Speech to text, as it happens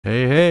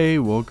Hey,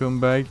 welcome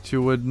back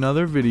to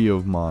another video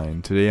of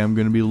mine. Today I'm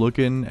going to be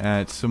looking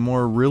at some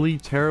more really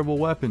terrible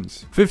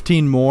weapons.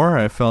 15 more,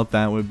 I felt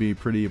that would be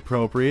pretty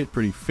appropriate,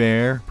 pretty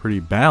fair,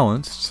 pretty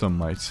balanced, some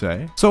might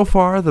say. So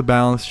far, the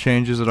balance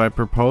changes that I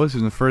proposed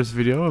in the first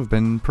video have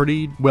been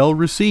pretty well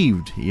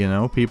received. You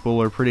know, people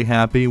are pretty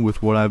happy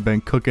with what I've been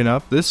cooking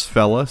up. This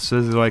fella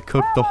says that I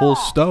cooked the whole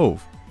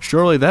stove.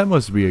 Surely that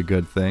must be a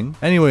good thing.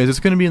 Anyways, it's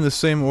going to be in the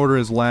same order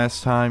as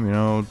last time, you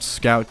know,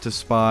 scout to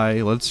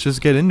spy. Let's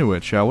just get into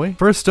it, shall we?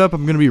 First up,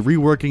 I'm going to be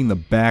reworking the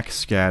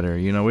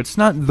backscatter. You know, it's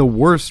not the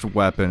worst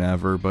weapon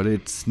ever, but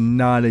it's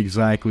not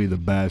exactly the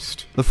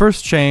best. The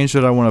first change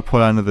that I want to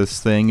put onto this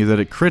thing is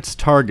that it crits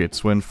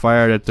targets when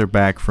fired at their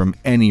back from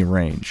any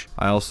range.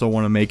 I also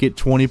want to make it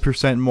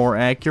 20% more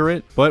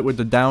accurate, but with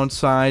the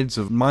downsides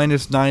of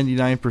minus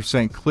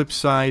 99% clip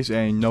size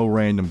and no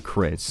random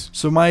crits.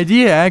 So my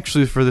idea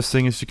actually for this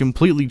thing is to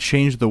completely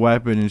change the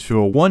weapon into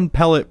a one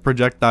pellet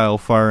projectile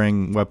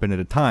firing weapon at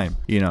a time.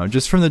 You know,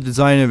 just from the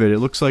design of it, it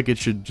looks like it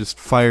should just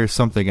fire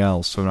something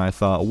else, and I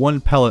thought one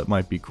pellet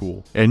might be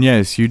cool. And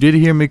yes, you did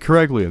hear me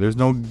correctly, there's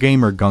no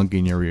gamer gunk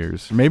in your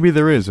ears. Maybe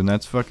there is, and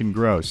that's fucking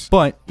gross.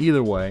 But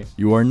either way,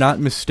 you are not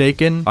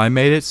mistaken. I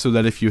made it so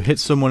that if you hit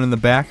someone in the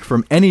back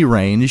from any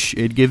range,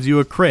 it gives you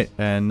a crit,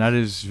 and that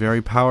is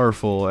very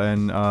powerful.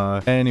 And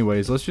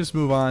anyways, let's just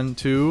move on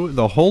to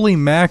the holy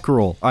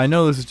mackerel. I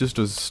know this is just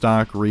a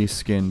stock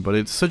reskin, but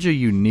it's such a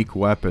unique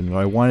weapon that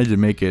I wanted to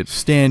make it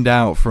stand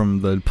out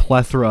from the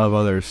plethora of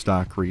other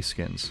stock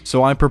reskins.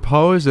 So I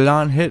propose that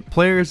on hit,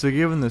 players are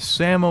given the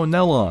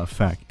salmonella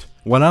effect.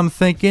 What I'm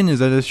thinking is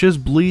that it's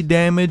just bleed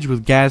damage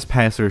with gas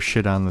passer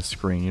shit on the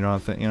screen, you know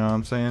what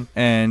I'm saying?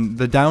 And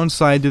the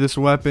downside to this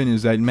weapon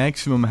is that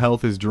maximum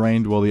health is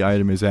drained while the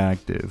item is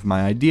active.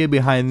 My idea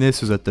behind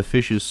this is that the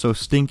fish is so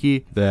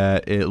stinky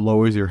that it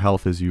lowers your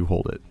health as you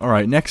hold it.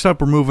 Alright, next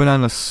up we're moving on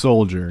to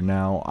soldier.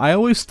 Now, I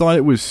always thought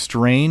it was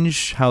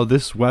strange how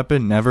this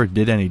weapon never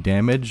did any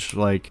damage.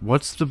 Like,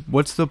 what's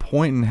the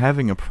point in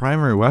having a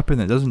primary weapon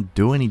that doesn't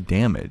do any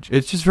damage?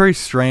 It's just very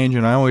strange,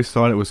 and I always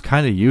thought it was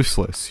kind of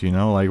useless, you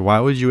know? Like, why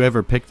would you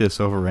ever pick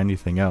this over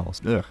anything else?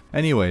 Ugh.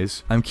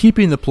 Anyways, I'm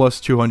keeping the plus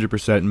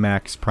 200%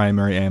 max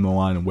primary ammo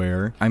on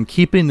wear. I'm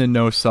keeping the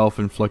no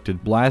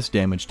self-inflicted blast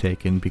damage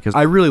taken because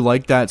I really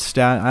like that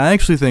stat. I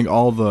actually think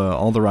all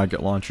the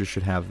rocket launchers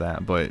should have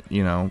that, but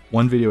you know,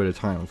 one video at a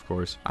time, of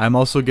course. I'm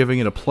also giving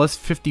it a plus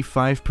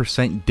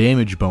 55%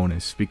 damage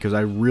bonus because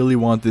I really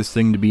want this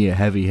thing to be a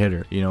heavy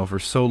hitter. You know, for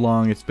so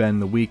long it's been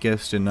the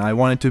weakest, and I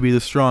want it to be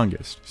the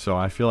strongest. So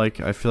I feel like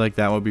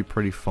that would be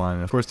pretty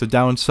fun. Of course, the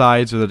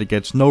downsides are that it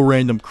gets no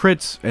random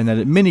crits, and that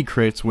it mini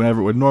crits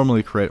whenever it would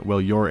normally crit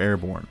while you're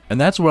airborne. And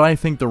that's what I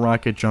think the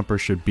rocket jumper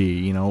should be.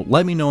 You know,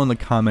 let me know in the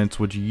comments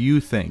what you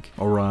think.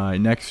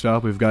 Alright, next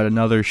up we've got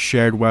another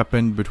shared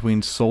weapon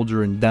between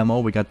soldier and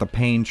demo. We got the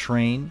pain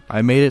train.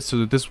 I made it so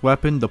that this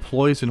weapon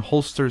deploys and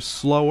holsters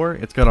slower.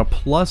 It's got a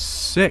plus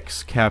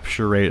 6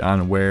 capture rate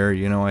on wear.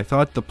 You know, I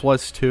thought the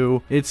plus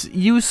 2, it's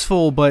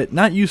useful but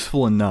not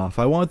useful enough.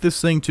 I want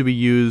this thing to be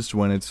used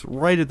when it's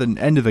right at the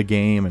end of the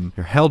game and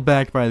you're held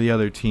back by the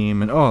other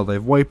team and oh,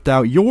 they've wiped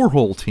out your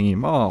whole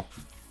team. Oh,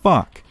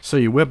 fuck. So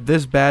you whip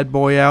this bad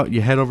boy out,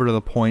 you head over to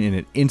the point, and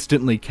it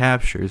instantly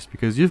captures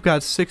because you've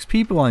got 6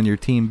 people on your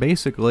team,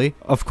 basically.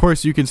 Of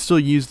course, you can still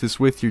use this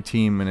with your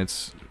team, and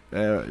it's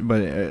I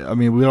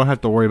mean, we don't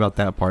have to worry about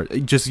that part.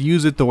 Just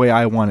use it the way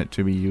I want it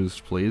to be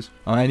used, please.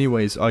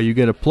 Anyways, you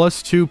get a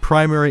plus 2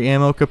 primary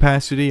ammo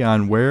capacity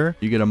on wear.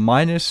 You get a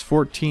minus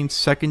 14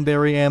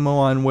 secondary ammo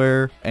on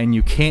wear, and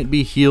you can't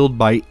be healed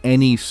by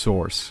any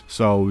source.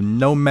 So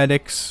no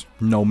medics,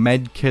 no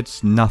med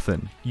kits,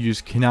 nothing. You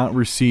just cannot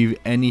receive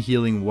any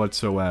healing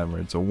whatsoever.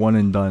 It's a one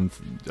and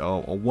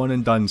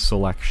done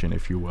selection,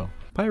 if you will.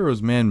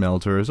 Pyro's Man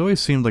Melter has always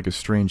seemed like a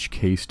strange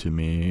case to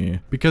me,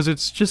 because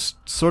it's just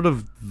sort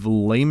of the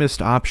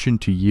lamest option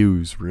to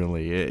use,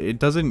 really. It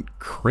doesn't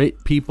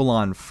crit people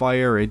on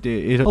fire. It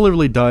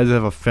literally does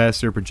have a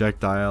faster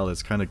projectile.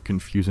 It's kind of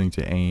confusing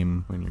to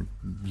aim when you're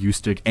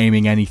used to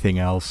aiming anything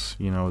else.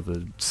 You know,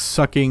 the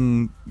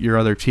sucking your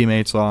other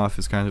teammates off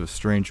is kind of a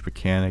strange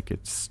mechanic.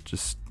 It's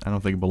just, I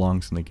don't think it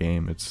belongs in the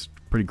game. It's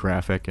pretty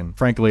graphic, and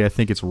frankly I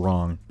think it's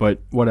wrong, but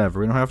whatever.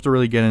 We don't have to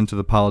really get into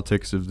the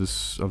politics of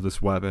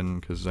this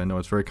weapon because I know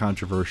it's very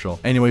controversial.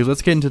 Anyways,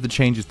 let's get into the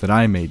changes that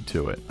I made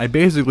to it. I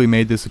basically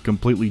made this a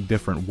completely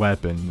different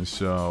weapon.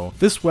 So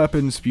this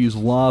weapon spews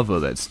lava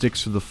that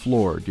sticks to the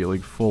floor,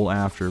 dealing full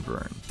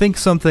afterburn. Think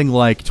something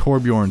like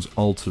Torbjorn's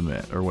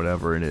ultimate or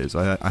whatever it is.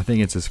 I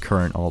think it's his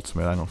current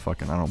ultimate. I don't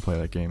play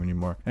that game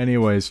anymore.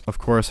 Anyways, of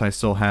course I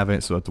still have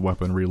it so that the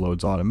weapon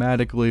reloads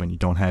automatically when you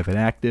don't have it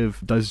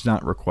active. Does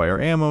not require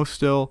ammo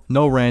still,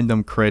 no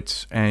random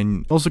crits,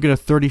 and also get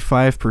a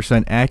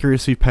 35%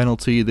 accuracy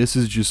penalty. This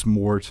is just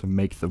more to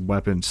make the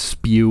weapon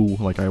spew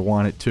like I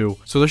want it to.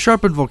 So the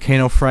sharpened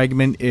volcano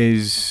fragment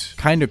is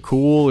kind of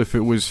cool if it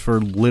was for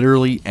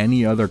literally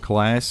any other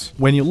class.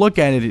 When you look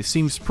at it, it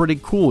seems pretty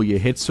cool. You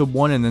hit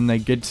someone and then they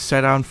get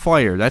set on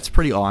fire. That's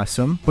pretty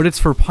awesome. But it's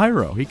for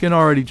Pyro. He can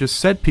already just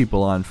set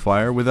people on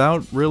fire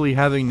without really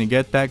having to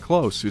get that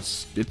close.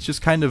 It's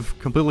just kind of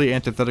completely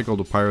antithetical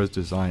to Pyro's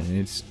design, and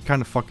it's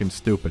kind of fucking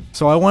stupid.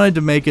 So I wanted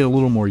to make it a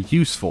little more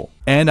useful.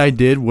 And I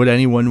did what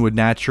anyone would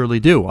naturally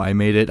do. I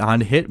made it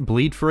on hit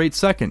bleed for 8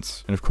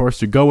 seconds. And of course,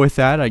 to go with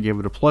that, I gave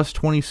it a plus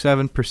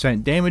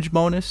 27% damage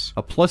bonus,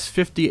 a plus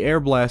 50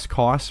 air blast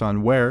cost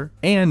on wear,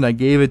 and I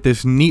gave it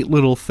this neat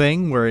little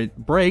thing where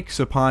it breaks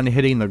upon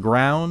hitting the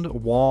ground,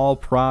 wall,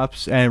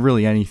 props, and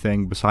really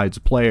anything besides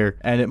a player,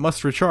 and it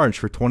must recharge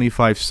for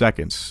 25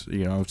 seconds,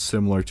 you know,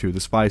 similar to the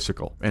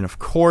Spicicle. And of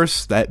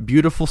course, that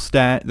beautiful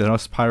stat that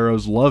us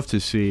Pyros love to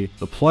see,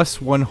 the plus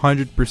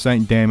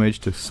 100% damage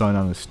to Sun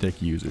on a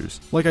Stick users.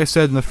 Like I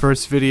said in the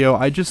first video,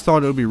 I just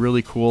thought it would be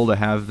really cool to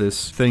have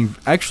this thing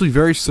actually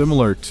very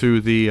similar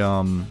to the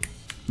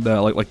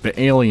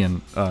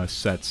alien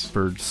sets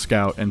for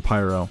Scout and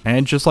Pyro.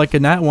 And just like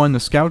in that one, the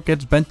Scout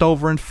gets bent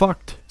over and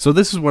fucked. So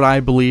this is what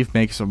I believe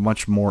makes a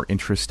much more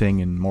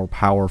interesting and more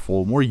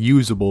powerful, more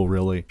usable,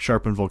 really,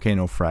 Sharpened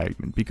Volcano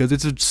Fragment, because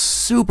it's a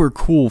super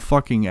cool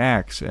fucking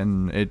axe,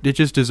 and it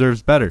just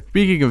deserves better.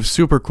 Speaking of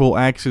super cool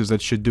axes that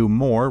should do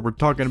more, we're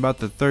talking about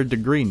the 3rd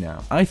degree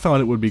now. I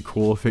thought it would be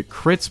cool if it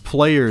crits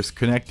players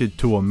connected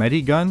to a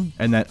medigun,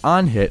 and that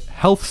on hit,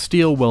 health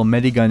steal while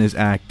medigun is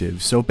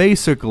active. So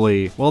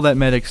basically, while that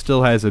medic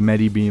still has a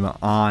medi beam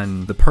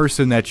on the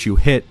person that you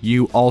hit,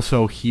 you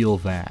also heal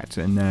that,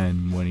 and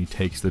then when he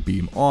takes the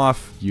beam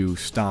off, you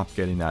stop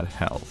getting that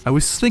health. I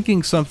was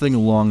thinking something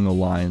along the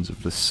lines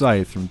of the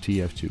Scythe from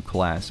TF2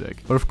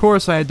 Classic, but of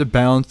course I had to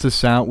balance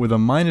this out with a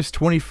minus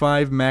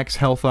 25 max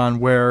health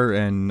on wear,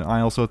 and I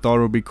also thought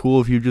it would be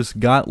cool if you just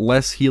got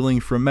less healing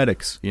from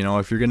medics. You know,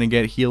 if you're gonna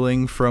get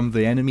healing from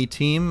the enemy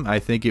team, I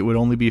think it would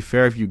only be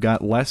fair if you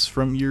got less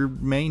from your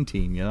main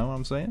team, you know what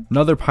I'm saying?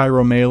 Another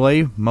Pyro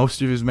melee.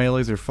 Most of his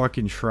melees are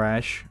fucking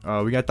trash.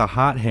 We got the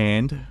Hot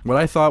Hand. What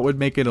I thought would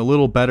make it a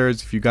little better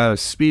is if you got a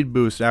speed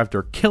boost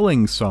after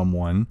killing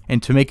someone,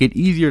 and to make it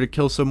easier to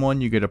kill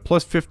someone, you get a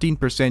plus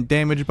 15%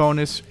 damage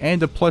bonus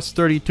and a plus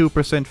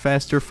 32%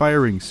 faster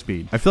firing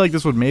speed. I feel like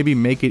this would maybe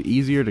make it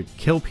easier to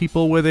kill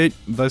people with it,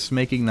 thus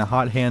making the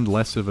Hot Hand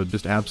less of a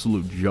just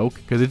absolute joke,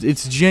 because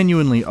it's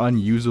genuinely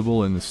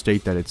unusable in the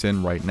state that it's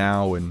in right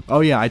now. And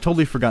oh yeah, I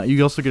totally forgot,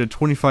 you also get a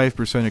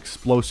 25%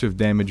 explosive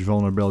damage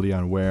vulnerability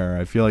on wear.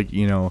 I feel like,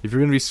 you know, if you're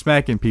gonna be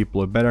smacking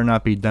people, it better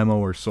not be demo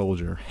or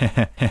soldier. We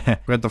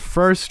got the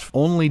first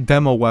only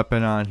demo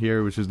weapon on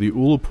here, which is the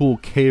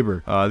Ullapool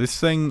Caber. This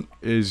thing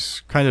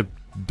is kind of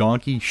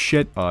donkey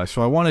shit,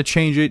 so I want to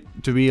change it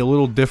to be a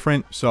little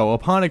different. So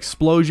upon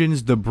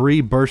explosions,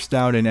 debris burst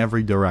out in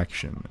every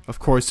direction. Of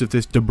course, if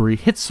this debris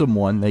hits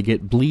someone, they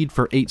get bleed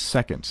for 8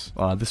 seconds.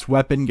 This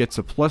weapon gets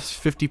a plus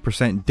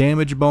 50%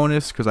 damage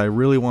bonus, because I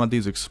really want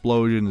these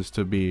explosions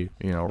to be,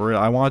 you know,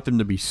 I want them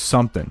to be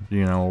something,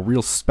 you know, a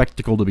real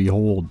spectacle to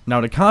behold.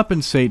 Now, to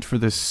compensate for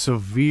this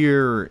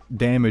severe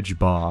damage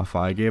buff,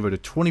 I gave it a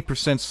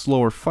 20%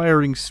 slower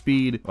firing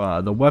speed.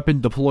 The weapon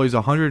deploys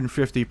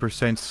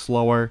 150%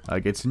 slower,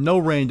 gets no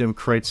random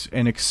crits,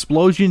 and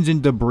explosions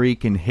and debris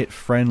can hit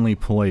friendly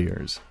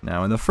players.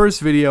 Now, in the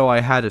first video,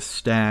 I had a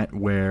stat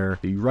where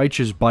the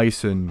Righteous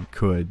Bison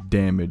could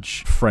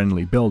damage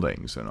friendly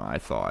buildings, and I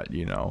thought,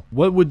 you know,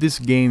 what would this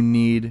game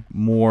need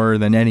more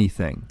than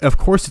anything? Of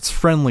course, it's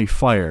friendly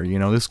fire. You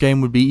know, this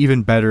game would be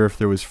even better if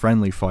there was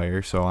friendly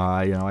fire, so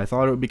I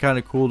thought it would be kind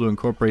of cool to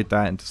incorporate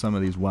that into some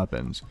of these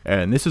weapons,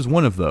 and this is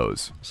one of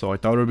those. So I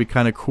thought it would be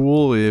kind of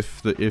cool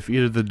if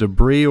either the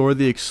debris or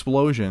the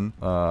explosion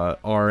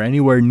are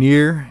anywhere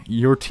near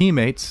your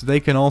teammates, they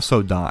can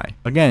also die.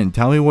 Again,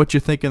 tell me what you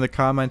think in the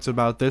comments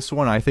about this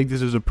one. I think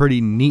this is a pretty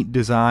neat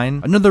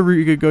design. Another route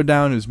you could go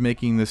down is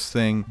making this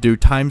thing do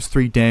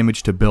 ×3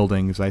 damage to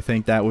buildings. I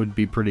think that would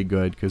be pretty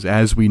good, because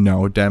as we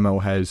know, Demo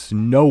has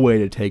no way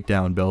to take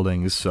down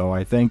buildings, so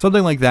I think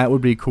something like that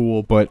would be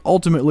cool. But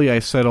ultimately, I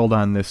settled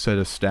on this set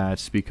of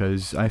stats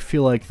because I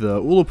feel like the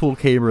Ullapool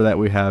Caber that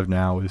we have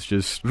now is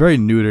just very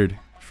neutered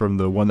from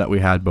the one that we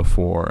had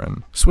before,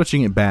 and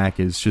switching it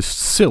back is just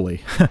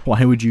silly.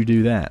 Why would you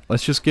do that?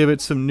 Let's just give it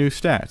some new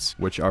stats,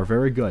 which are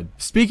very good.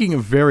 Speaking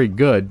of very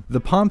good, the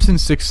Thompson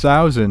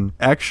 6000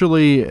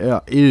 actually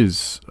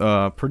is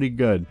pretty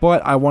good,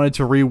 but I wanted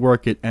to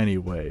rework it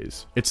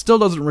anyways. It still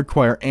doesn't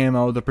require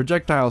ammo, the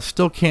projectiles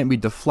still can't be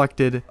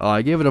deflected.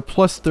 I gave it a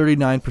plus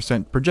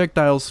 39%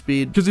 projectile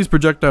speed, because these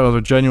projectiles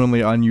are genuinely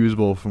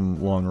unusable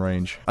from long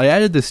range. I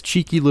added this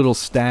cheeky little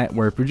stat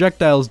where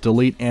projectiles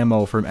delete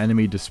ammo from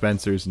enemy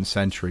dispensers and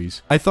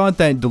sentries. I thought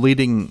that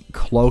deleting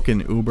Cloak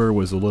and Uber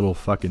was a little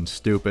fucking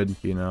stupid.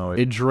 You know,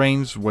 it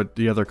drains what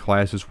the other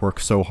classes work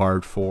so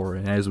hard for,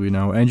 and as we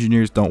know,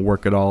 engineers don't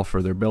work at all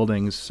for their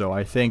buildings, so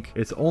I think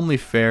it's only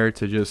fair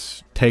to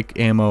just take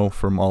ammo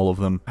from all of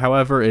them.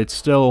 However, it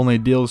still only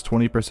deals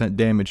 20%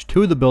 damage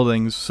to the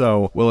buildings,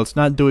 so while it's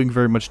not doing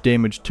very much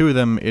damage to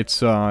them,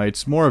 it's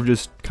more of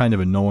just kind of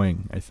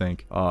annoying, I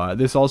think.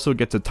 This also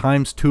gets a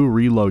 ×2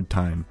 reload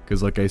time,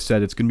 because like I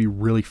said, it's gonna be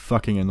really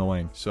fucking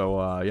annoying.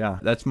 So yeah,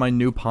 that's my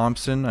new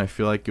Thompson. I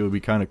feel like it would be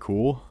kind of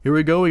cool. Here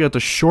we go, we got the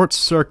short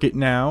circuit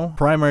now.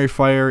 Primary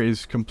fire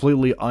is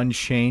completely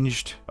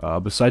unchanged,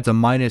 besides a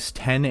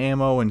 -10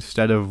 ammo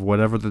instead of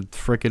whatever the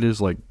frick it is,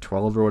 like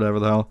 12 or whatever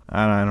the hell.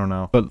 I don't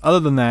know. But other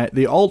than that,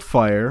 the alt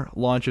fire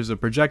launches a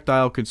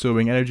projectile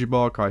consuming energy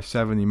ball, costs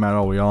 70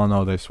 metal. We all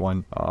know this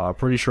one.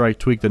 Pretty sure I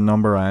tweaked the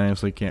number. I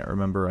honestly can't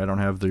remember. I don't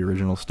have the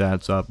original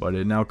stats up, but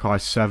it now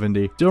costs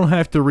 70. Still don't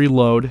have to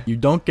reload. You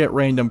don't get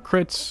random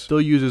crits.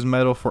 Still uses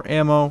metal for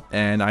ammo.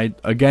 And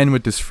again,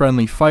 with this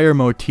friendly fire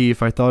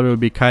motif, I thought it would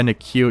be kind of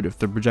cute if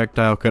the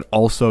projectile could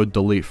also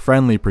delete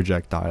friendly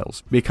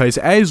projectiles. Because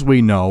as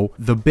we know,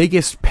 the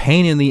biggest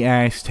pain in the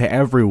ass to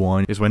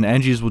everyone is when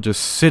Engis will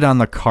just sit on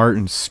the cart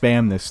and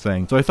spam this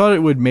thing. So I thought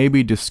it would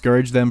maybe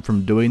discourage them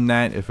from doing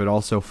that if it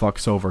also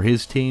fucks over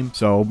his team.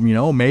 So, you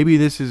know, maybe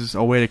this is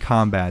a way to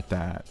combat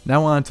that.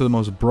 Now on to the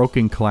most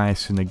broken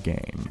class in the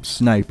game,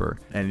 Sniper,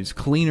 and it's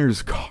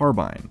Cleaner's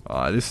Carbine.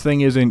 This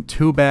thing isn't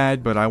too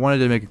bad, but I wanted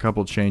to make a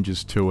couple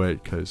changes to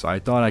it because I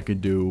thought I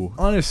could do,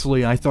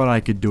 honestly, I thought I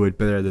could do it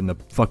better than the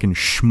fucking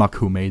schmuck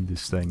who made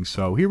this thing.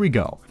 So here we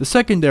go. The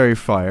secondary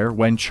fire,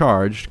 when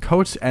charged,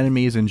 coats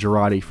enemies in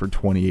Girardi for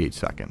 28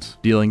 seconds.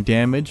 Dealing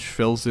damage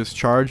fills this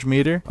charge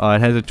meter.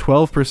 It has a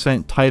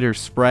 12% tighter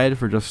spread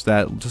for just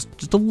a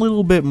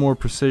little bit more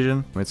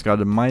precision. It's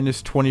got a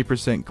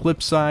 -20%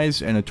 clip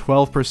size and a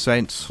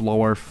 12%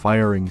 slower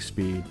firing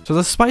speed. So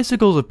the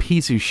Spicicle's a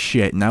piece of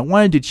shit, and I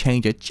wanted to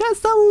change it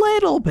just a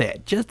little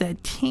bit, just a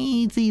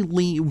teensy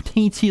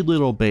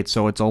little bit,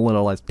 so it's a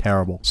little less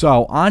terrible.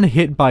 So on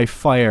hit by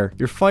fire,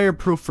 you're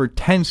fireproof for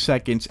 10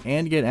 seconds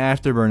and get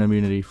afterburn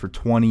immunity for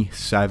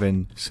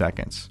 27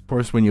 seconds. Of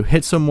course, when you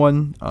hit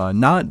someone,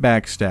 not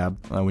backstab,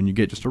 when you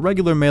get just a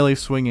regular melee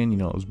swing in, you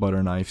know, those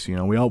butter knives, you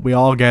know, we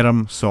all get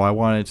them, so I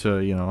wanted to,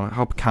 you know,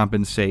 help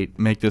compensate,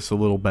 make this a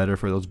little better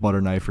for those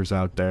butter knifers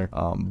out there.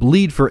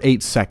 Bleed for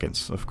 8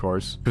 seconds, of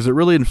course, because it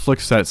really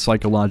inflicts that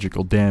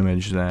psychological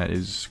damage that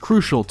is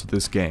crucial to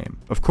this game.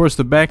 Of course,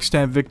 the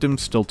backstab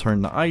victims still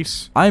turn to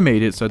ice. I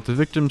made it so that the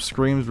victim's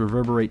screams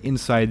reverberate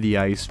inside the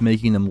ice,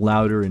 making them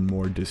louder and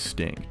more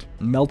distinct.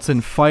 Melts in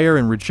fire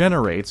and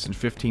regenerates in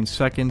 15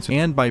 seconds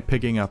and by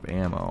picking up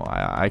ammo.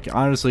 I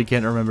honestly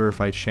can't remember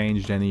if I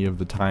changed any of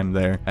the time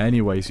there.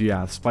 Anyways,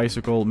 yeah,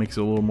 Spicicle makes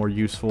it a little more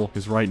useful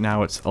because right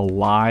now it's a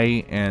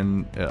lie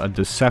and a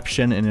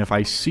deception, and if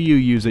I see you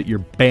use it,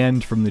 you're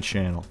banned from the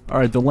channel.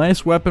 Alright, the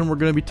last weapon we're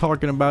going to be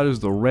talking about is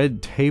the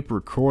red tape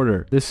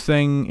recorder. This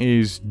thing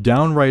is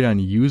downright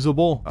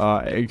unusable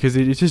because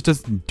it just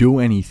doesn't do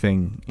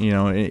anything. You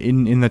know,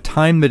 in the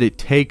time that it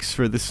takes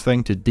for this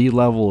thing to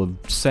de-level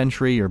a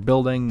sentry or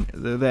building,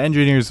 the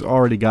engineers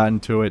already gotten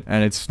to it,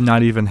 and it's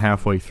not even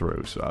halfway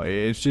through. So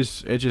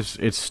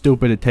it's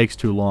stupid. It takes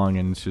too long,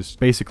 and it's just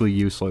basically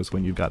useless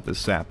when you've got this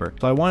sapper.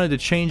 So I wanted to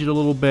change it a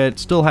little bit,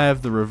 still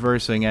have the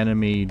reversing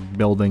enemy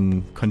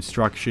building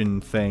construction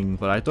thing,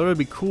 but I thought it would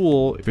be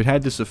cool if it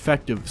had this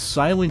effect of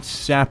silent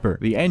sapper.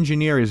 The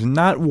engineer is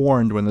not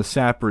warned when the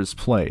sapper is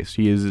placed.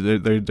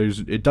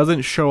 It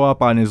doesn't show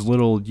up on his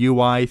little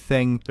UI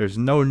thing. There's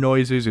no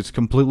noises. It's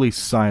completely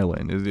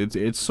silent.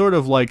 It's sort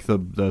of like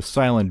the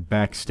silent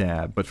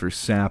backstab, but for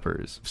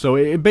sappers. So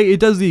it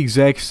does the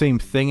exact same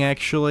thing,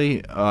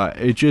 actually.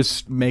 It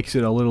just makes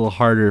it a little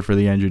harder for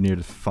the engineer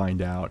to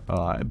find out.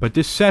 But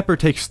this sapper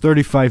takes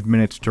 35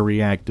 minutes to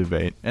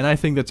reactivate, and I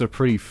think that's a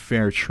pretty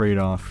fair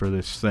trade-off for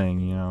this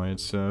thing. You know,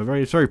 it's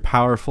very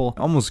powerful,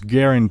 almost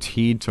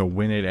guaranteed to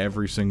win it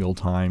every single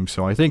time.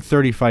 So I think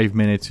 35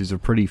 minutes is a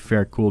pretty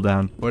fair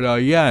cooldown.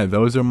 But yeah,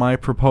 those are my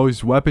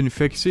proposed weapon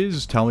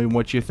fixes. Tell me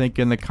what you think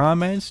in the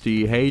comments. Do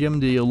you hate them?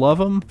 Do you love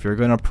them? If you're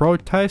gonna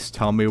protest,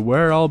 tell me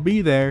where. I'll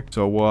be there.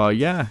 So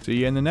yeah,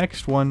 see you in the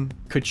next one.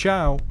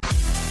 Ka-chow.